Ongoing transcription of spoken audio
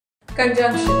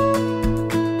Conjunction.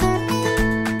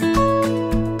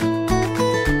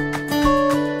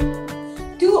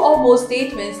 Two or more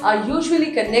statements are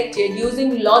usually connected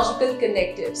using logical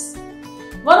connectives,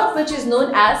 one of which is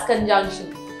known as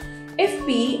conjunction. If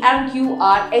P and Q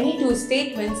are any two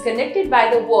statements connected by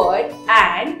the word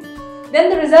 "and", then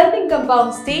the resulting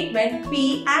compound statement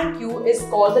P and Q is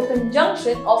called the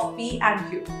conjunction of P and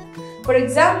Q. For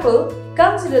example,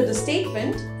 consider the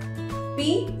statement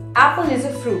P. Apple is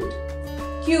a fruit.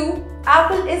 Q.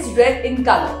 Apple is red in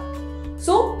color.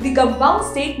 So, the compound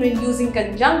statement using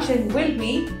conjunction will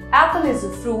be apple is a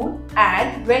fruit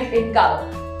and red in color.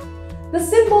 The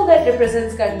symbol that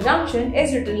represents conjunction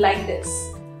is written like this.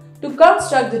 To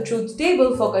construct the truth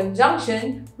table for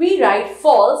conjunction, we write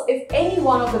false if any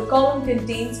one of the column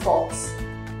contains false.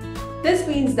 This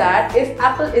means that if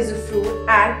apple is a fruit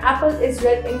and apple is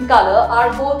red in color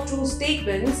are both true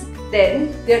statements,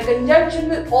 then their conjunction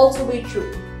will also be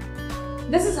true.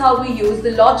 This is how we use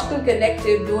the logical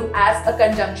connective known as a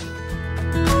conjunction.